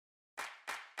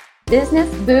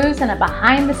business, booze, and a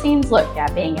behind-the-scenes look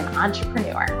at being an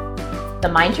entrepreneur. The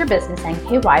Mind Your Business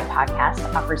NKY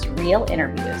podcast offers real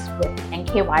interviews with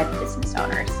NKY business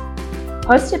owners.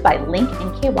 Hosted by Link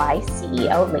NKY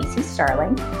CEO Lacey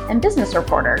Starling and business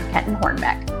reporter Kenton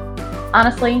Hornbeck.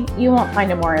 Honestly, you won't find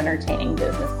a more entertaining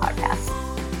business podcast.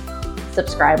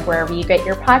 Subscribe wherever you get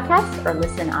your podcasts or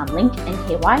listen on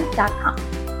linknky.com.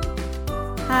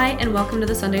 Hi, and welcome to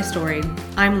The Sunday Story.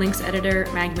 I'm Link's editor,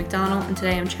 Maggie McDonald, and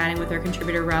today I'm chatting with our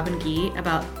contributor, Robin Gee,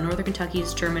 about Northern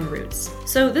Kentucky's German roots.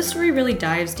 So this story really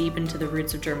dives deep into the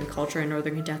roots of German culture in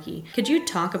Northern Kentucky. Could you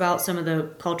talk about some of the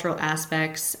cultural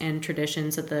aspects and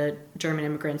traditions that the German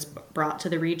immigrants brought to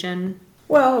the region?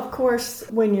 Well, of course,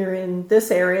 when you're in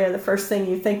this area, the first thing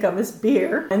you think of is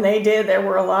beer. And they did. There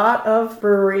were a lot of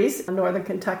breweries in Northern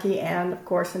Kentucky and, of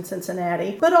course, in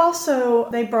Cincinnati. But also,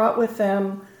 they brought with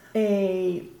them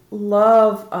a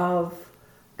love of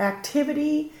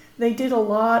activity. They did a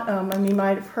lot. You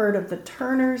might have heard of the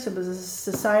Turners. It was a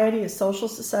society, a social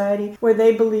society, where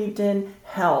they believed in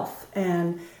health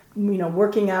and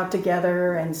working out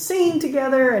together and singing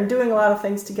together and doing a lot of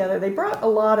things together. They brought a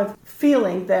lot of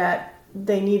feeling that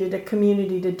they needed a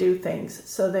community to do things.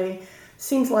 So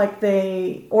seems like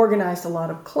they organized a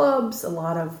lot of clubs, a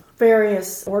lot of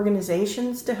various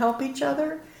organizations to help each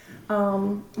other.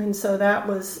 And so that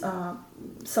was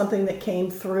something that came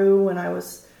through when I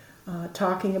was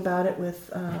talking about it with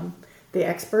the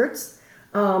experts.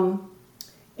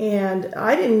 And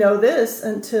I didn't know this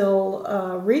until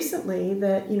recently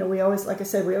that, we always, like I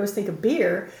said, we always think of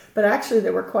beer, but actually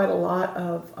there were quite a lot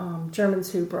of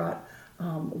Germans who brought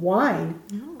wine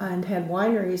and had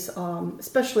wineries,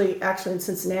 especially actually in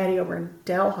Cincinnati over in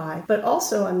Delhi, but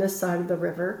also on this side of the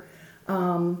river.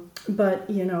 But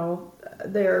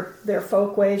their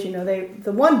folkways,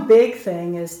 the one big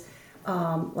thing is,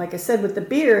 like I said, with the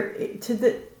beer,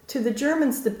 to the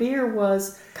Germans, the beer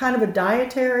was kind of a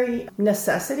dietary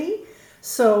necessity.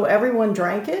 So everyone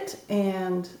drank it,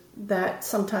 and that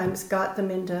sometimes got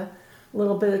them into a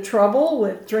little bit of trouble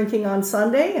with drinking on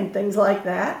Sunday and things like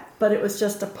that. But it was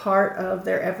just a part of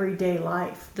their everyday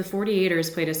life. The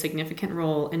 48ers played a significant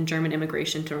role in German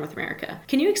immigration to North America.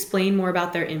 Can you explain more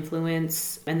about their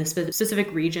influence and the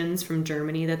specific regions from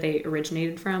Germany that they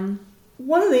originated from?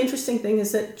 One of the interesting things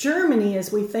is that Germany,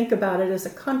 as we think about it as a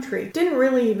country, didn't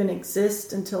really even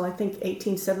exist until I think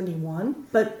 1871.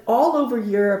 But all over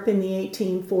Europe in the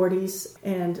 1840s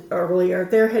and earlier,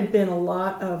 there had been a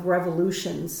lot of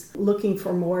revolutions looking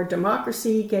for more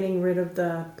democracy, getting rid of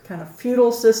the kind of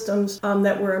feudal systems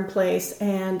that were in place.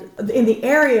 And in the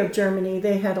area of Germany,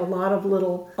 they had a lot of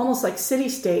little, almost like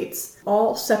city-states,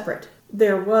 all separate.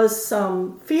 There was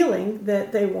some feeling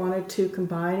that they wanted to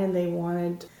combine and they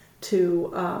wanted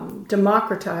to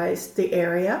democratize the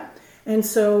area. And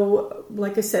so,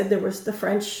 like I said, the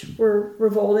French were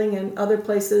revolting in other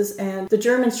places, and the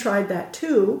Germans tried that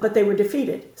too, but they were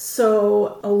defeated.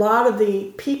 So a lot of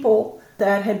the people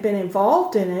that had been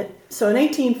involved in it, so in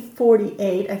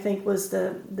 1848, I think, was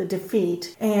the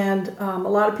defeat, and a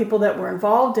lot of people that were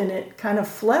involved in it kind of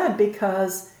fled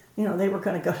because, they were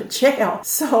going to go to jail.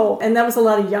 So, and that was a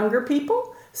lot of younger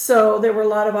people. So there were a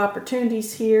lot of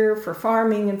opportunities here for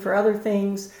farming and for other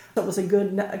things. It was a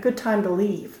good time to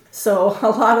leave. So a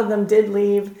lot of them did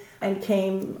leave and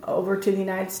came over to the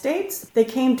United States. They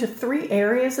came to 3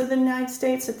 areas of the United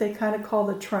States that they kind of call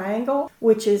the Triangle,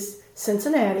 which is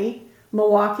Cincinnati,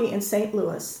 Milwaukee, and St.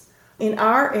 Louis. In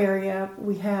our area,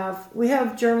 we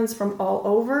have Germans from all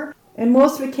over. And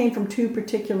most of it came from 2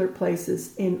 particular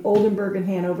places in Oldenburg and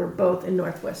Hanover, both in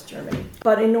northwest Germany.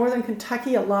 But in northern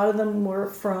Kentucky, a lot of them were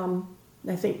from,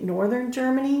 I think, northern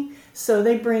Germany. So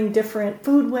they bring different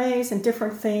foodways and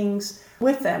different things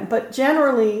with them. But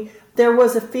generally, there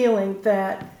was a feeling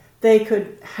that they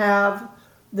could have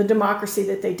the democracy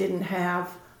that they didn't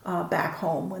have back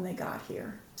home when they got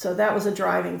here. So that was a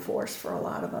driving force for a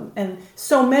lot of them. And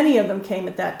so many of them came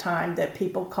at that time that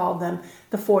people called them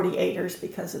the 48ers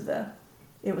because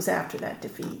it was after that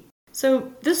defeat.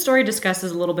 So this story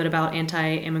discusses a little bit about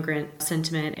anti-immigrant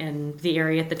sentiment in the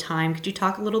area at the time. Could you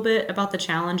talk a little bit about the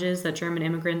challenges that German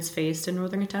immigrants faced in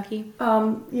Northern Kentucky?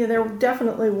 There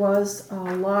definitely was a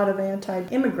lot of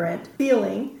anti-immigrant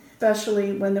feeling,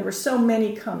 especially when there were so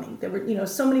many coming. There were,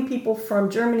 so many people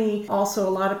from Germany, also a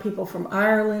lot of people from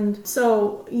Ireland.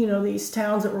 So, these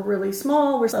towns that were really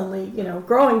small were suddenly,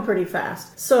 growing pretty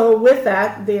fast. So with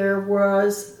that, there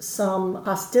was some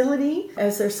hostility,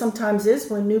 as there sometimes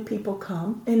is when new people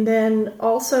come. And then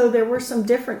also there were some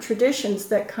different traditions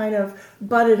that kind of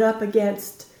butted up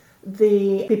against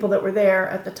the people that were there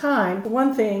at the time.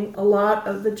 One thing, a lot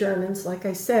of the Germans, like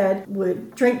I said,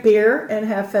 would drink beer and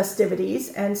have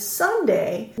festivities, and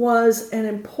Sunday was an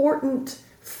important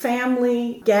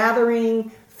family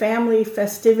gathering, family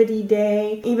festivity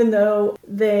day, even though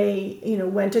they,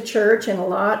 went to church, and a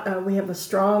lot, we have a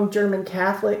strong German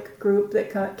Catholic group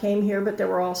that came here, but there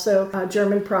were also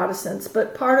German Protestants.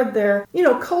 But part of their,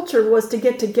 culture was to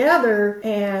get together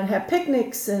and have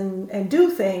picnics and do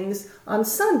things on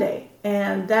Sunday.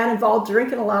 And that involved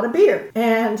drinking a lot of beer.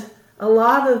 And a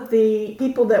lot of the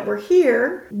people that were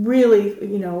here really,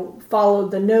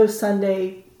 followed the no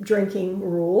Sunday drinking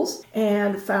rules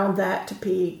and found that to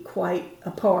be quite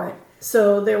abhorrent.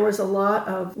 So there was a lot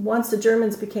of, once the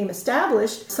Germans became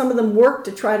established, some of them worked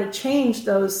to try to change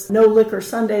those no liquor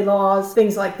Sunday laws,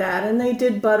 things like that, and they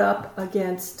did butt up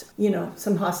against,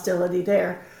 some hostility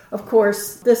there. Of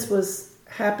course, this was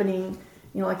happening,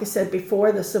 like I said,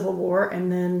 before the Civil War,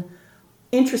 and then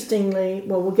interestingly,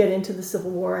 well, we'll get into the Civil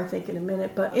War, I think, in a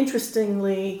minute, but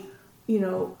interestingly,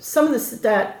 some of this,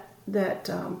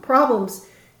 problems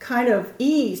kind of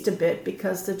eased a bit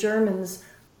because the Germans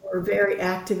were very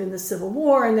active in the Civil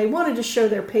War and they wanted to show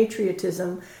their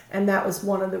patriotism, and that was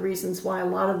one of the reasons why a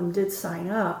lot of them did sign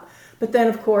up. But then,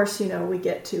 of course, we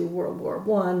get to World War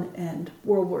I and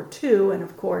World War II, and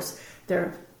of course,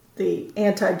 the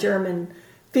anti-German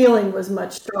feeling was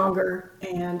much stronger,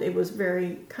 and it was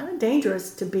very kind of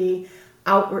dangerous to be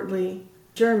outwardly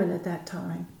German at that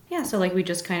time. Yeah, so like we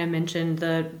just kind of mentioned,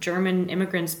 the German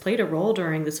immigrants played a role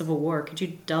during the Civil War. Could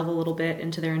you delve a little bit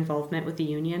into their involvement with the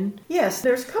Union? Yes,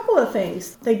 there's a couple of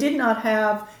things. They did not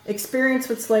have experience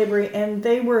with slavery, and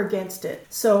they were against it.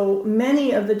 So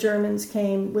many of the Germans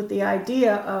came with the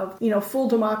idea of, full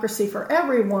democracy for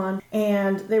everyone,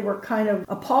 and they were kind of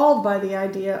appalled by the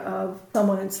idea of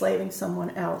someone enslaving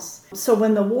someone else. So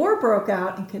when the war broke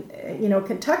out, and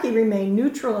Kentucky remained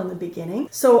neutral in the beginning,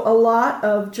 so a lot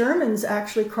of Germans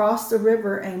actually crossed the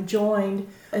river and joined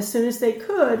as soon as they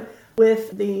could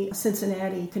with the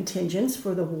Cincinnati contingents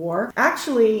for the war.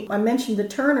 Actually, I mentioned the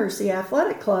Turners, the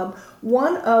athletic club.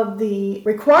 One of the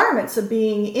requirements of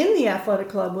being in the athletic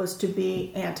club was to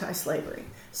be anti-slavery.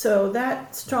 So that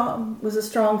was a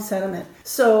strong sentiment.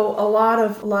 So a lot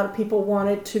of people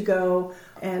wanted to go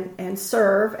and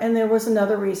serve. And there was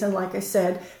another reason, like I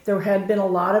said, there had been a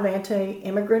lot of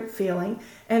anti-immigrant feeling.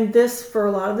 And this, for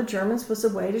a lot of the Germans, was a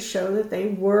way to show that they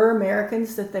were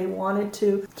Americans, that they wanted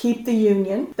to keep the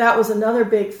Union. That was another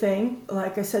big thing.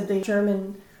 Like I said, the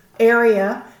German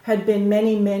area had been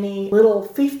many, many little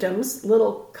fiefdoms,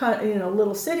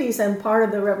 little cities, and part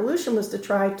of the revolution was to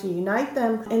try to unite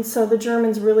them. And so the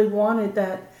Germans really wanted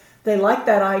that. They liked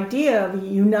that idea of a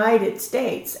United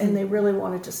States, and they really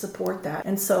wanted to support that.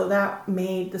 And so that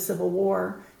made the Civil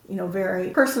War, very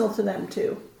personal to them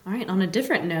too. All right, on a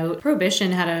different note,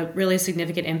 Prohibition had a really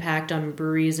significant impact on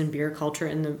breweries and beer culture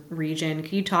in the region.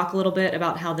 Can you talk a little bit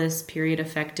about how this period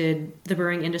affected the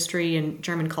brewing industry and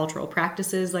German cultural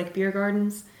practices like beer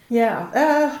gardens?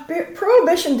 Yeah,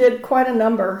 Prohibition did quite a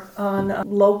number on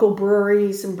local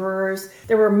breweries and brewers.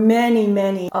 There were many,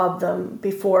 many of them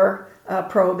before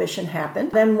Prohibition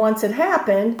happened. Then once it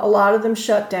happened, a lot of them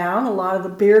shut down. A lot of the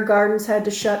beer gardens had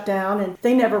to shut down, and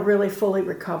they never really fully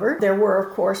recovered. There were,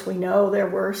 of course, we know there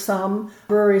were some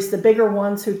breweries, the bigger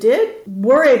ones who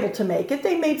were able to make it.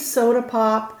 They made soda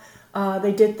pop.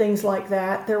 They did things like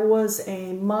that. There was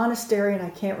a monastery, and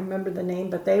I can't remember the name,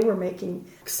 but they were making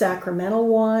sacramental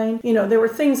wine. There were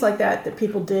things like that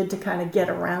people did to kind of get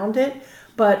around it.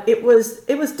 But it was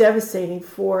devastating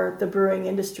for the brewing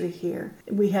industry here.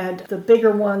 We had the bigger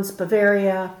ones,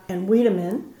 Bavaria and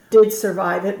Wiedemann, did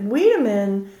survive it.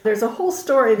 Wiedemann, there's a whole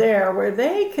story there where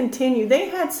they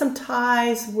had some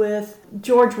ties with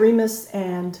George Remus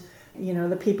and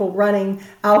the people running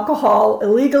alcohol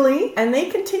illegally, and they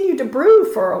continued to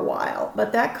brew for a while,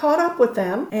 but that caught up with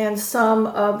them, and some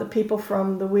of the people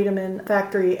from the Wiedemann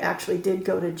factory actually did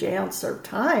go to jail and serve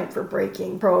time for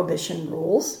breaking Prohibition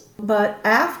rules. But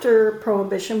after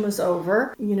Prohibition was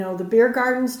over, the beer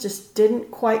gardens just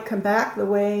didn't quite come back the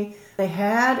way they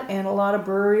had, and a lot of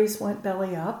breweries went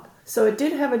belly up. So it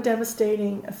did have a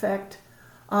devastating effect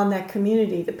on that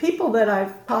community. The people that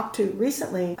I've talked to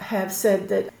recently have said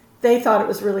that they thought it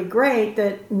was really great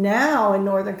that now in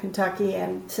northern Kentucky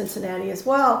and Cincinnati as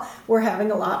well, we're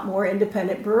having a lot more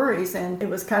independent breweries, and it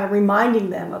was kind of reminding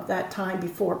them of that time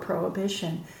before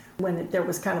Prohibition when there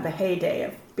was kind of a heyday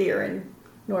of beer in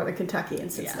northern Kentucky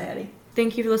and Cincinnati. Yeah.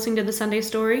 Thank you for listening to The Sunday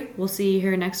Story. We'll see you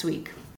here next week.